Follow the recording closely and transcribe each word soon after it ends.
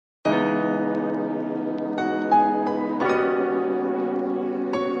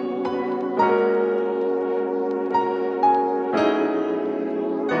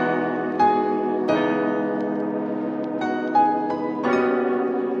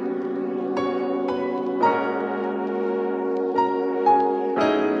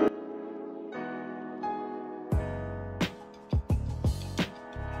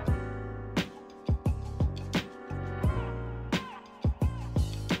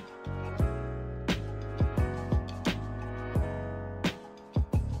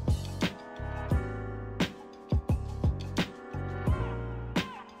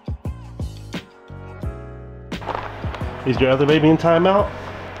Is your other baby in timeout?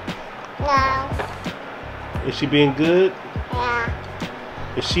 No. Is she being good? Yeah.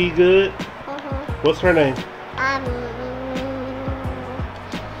 Is she good? What's her name?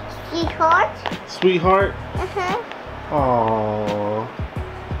 Sweetheart. Sweetheart? Aww.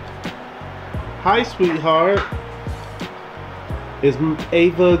 Hi, sweetheart. Is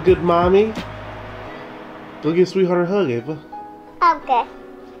Ava a good mommy? Go give Sweetheart a hug, Ava. Okay.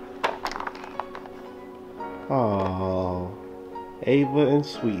 Aww. Ava and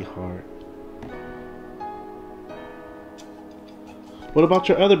Sweetheart. What about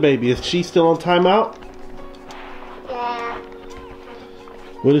your other baby? Is she still on timeout? Yeah.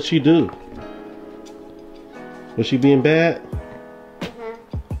 What did she do? Was she being bad?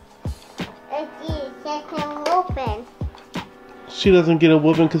 She doesn't get a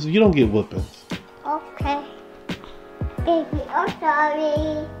whooping because you don't get whoopings. Okay. Baby, oh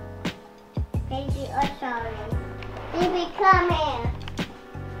sorry. Baby, oh sorry. Baby, come here.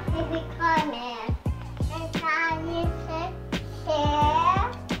 Baby, come here. And can you sit here?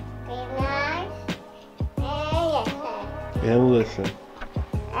 Be nice. And listen. And listen.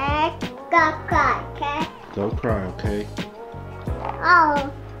 And don't cry, okay? Don't cry, okay?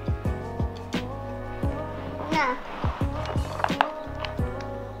 Oh. No.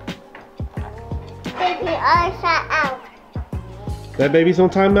 Baby, eyes are out. That baby's on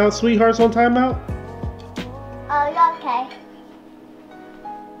timeout? Sweetheart's on timeout? Oh, okay.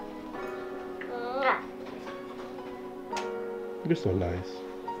 You're so nice.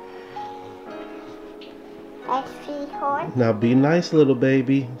 That's Sweetheart. Now be nice, little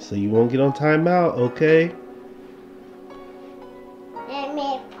baby, so you won't get on timeout, okay? Name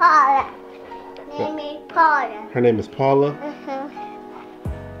is Paula. Name is Paula. Her name is Paula.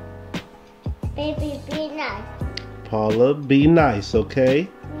 Baby, be nice. Paula, be nice, okay?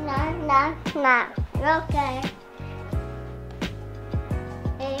 No. Okay.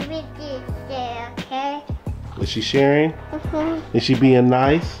 Baby, this day, okay? Is she sharing? Is she being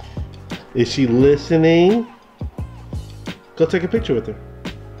nice? Is she listening? Go take a picture with her.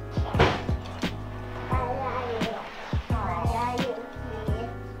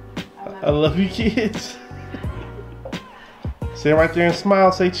 I love you, kids. Sit right there and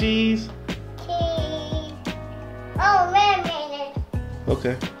smile. Say cheese. Cheese. Oh, wait a minute.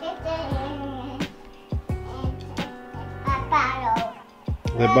 Okay.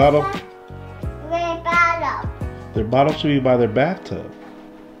 Their bottle? Red bottle. Their bottle should be by their bathtub.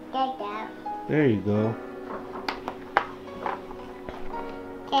 Take that. There you go.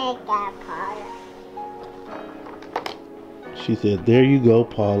 Take that, Paula. She said, there you go,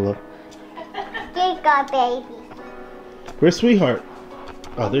 Paula. Take that, baby. Where's Sweetheart?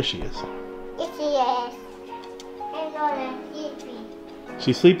 Oh, there she is. Yes, she is. And on a sleepy.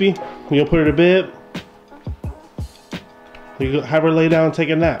 She's sleepy? You gonna put her to bed? You go have her lay down and take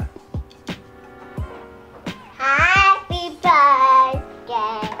a nap. Happy birthday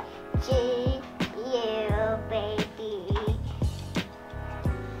to you, baby.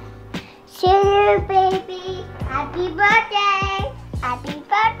 To you, baby. Happy birthday. Happy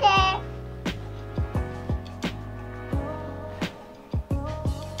birthday.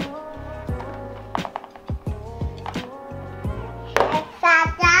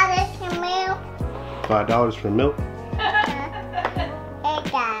 $5 for milk. $5 for milk?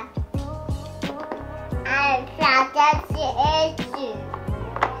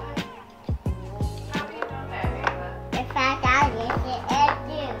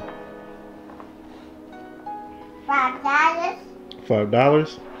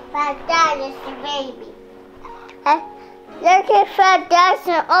 $5? $5, baby. Look at $5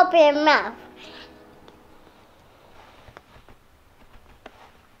 and open your mouth.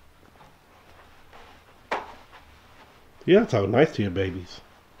 You gotta talk nice to your babies.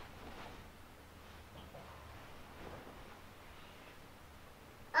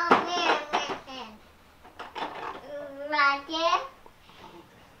 Oh, man. Right there.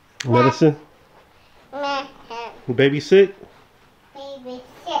 Medicine? Man. Baby sick? Baby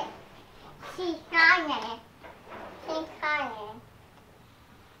sick. She's crying. She's crying.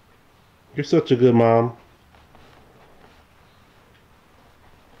 You're such a good mom.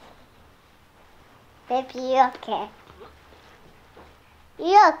 Baby, you okay?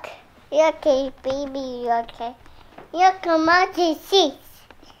 Look. You okay, baby, you okay? Look, Marty sees.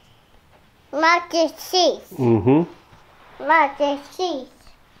 Marty sees. Mm-hmm. Marty sees.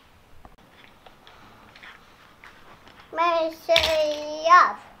 Mary say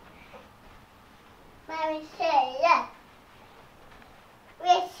love. Mary say love.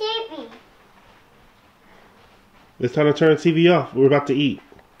 Where's Sheepy? It's time to turn the TV off. We're about to eat.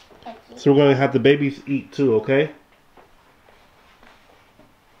 So we're going to have the babies eat too, okay?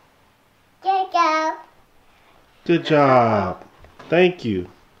 Good job. Thank you.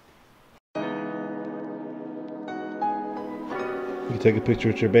 You take a picture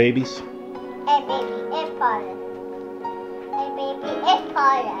with your babies. Hey baby, it's Paula. Hey baby, it's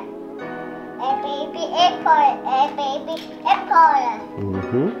Paula. Hey baby, it's Paula. Hey baby, it's Paula.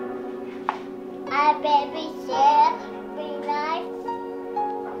 Hey baby, share, be nice.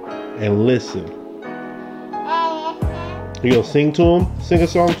 And listen. And listen. You gonna sing to him? Sing a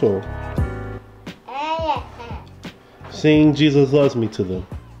song to him. And listen. Sing Jesus Loves Me to them.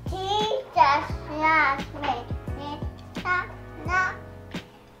 Jesus loves me.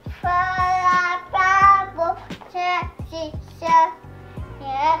 For the Bible says Jesus,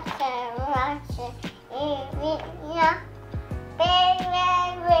 yes, and watches even now. Baby,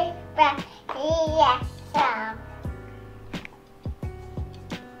 respect, yes,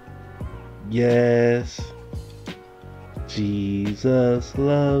 Yes, Jesus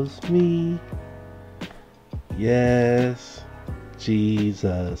loves me. Yes,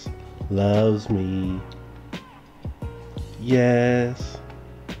 Jesus loves me. Yes,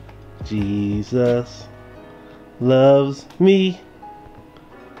 Jesus loves me.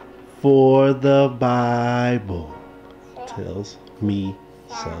 For the Bible tells me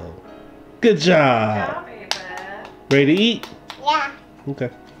so. Good job. Ready to eat? Yeah. Okay.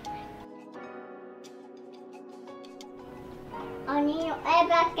 Only you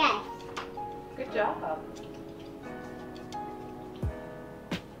ever guess. Good job.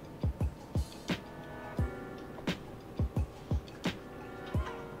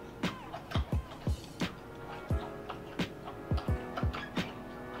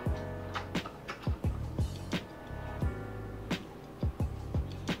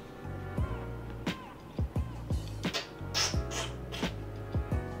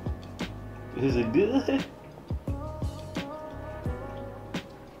 Is it good?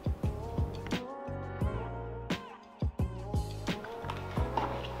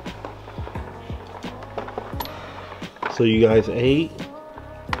 So you guys ate.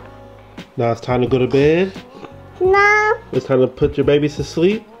 Now it's time to go to bed. No. It's time to put your babies to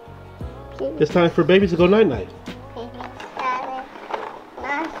sleep. It's time for babies to go night night.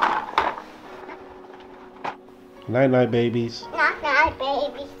 Night night, babies. Night night,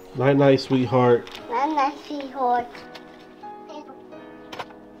 baby. Night night, sweetheart. Night night, sweetheart.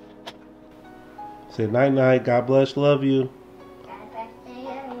 Say night night. God bless. Love you.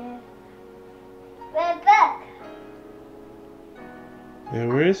 Rebecca.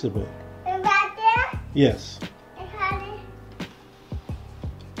 And where is the book? Is that there? Yes.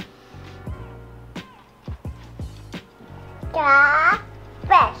 The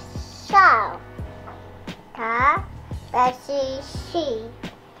best show. The best sheep.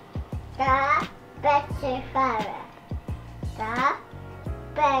 The best father. The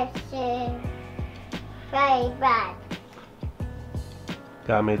best favorite.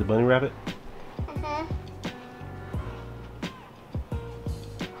 God made the bunny rabbit.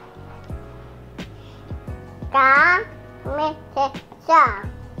 God made the show.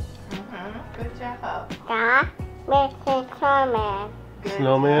 Good job. God made the snowman. Good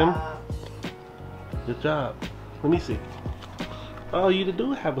Snowman. job. Good job. Let me see. Oh, you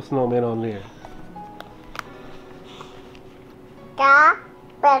do have a snowman on there. The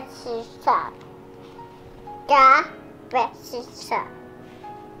best show. The best show.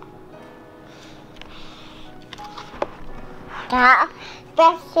 The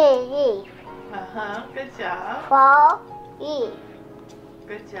best leaf. Good job. For leaf.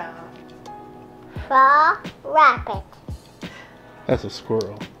 Good job. For rabbit. That's a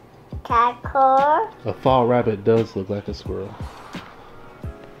squirrel. Cackle. A fall rabbit does look like a squirrel.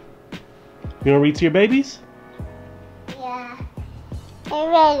 You want to read to your babies? Yeah. I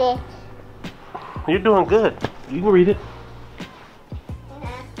read it. You're doing good. You can read it.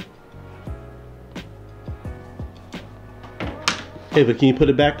 Yeah. Ava, can you put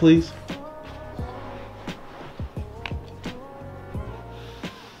it back, please?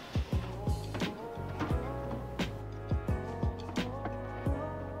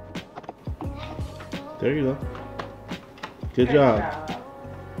 There you go. Good job.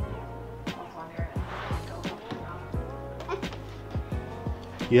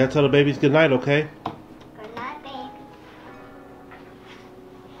 You gotta tell the babies good night, okay? Good night, baby.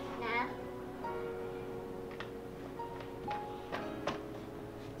 Now.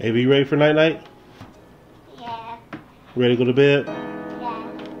 Ava, you ready for night night? Yeah. Ready to go to bed?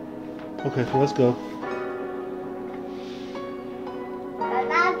 Yeah. Okay, so let's go. Good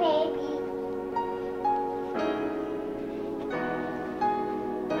night, baby.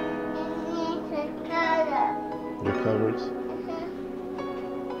 Your covers.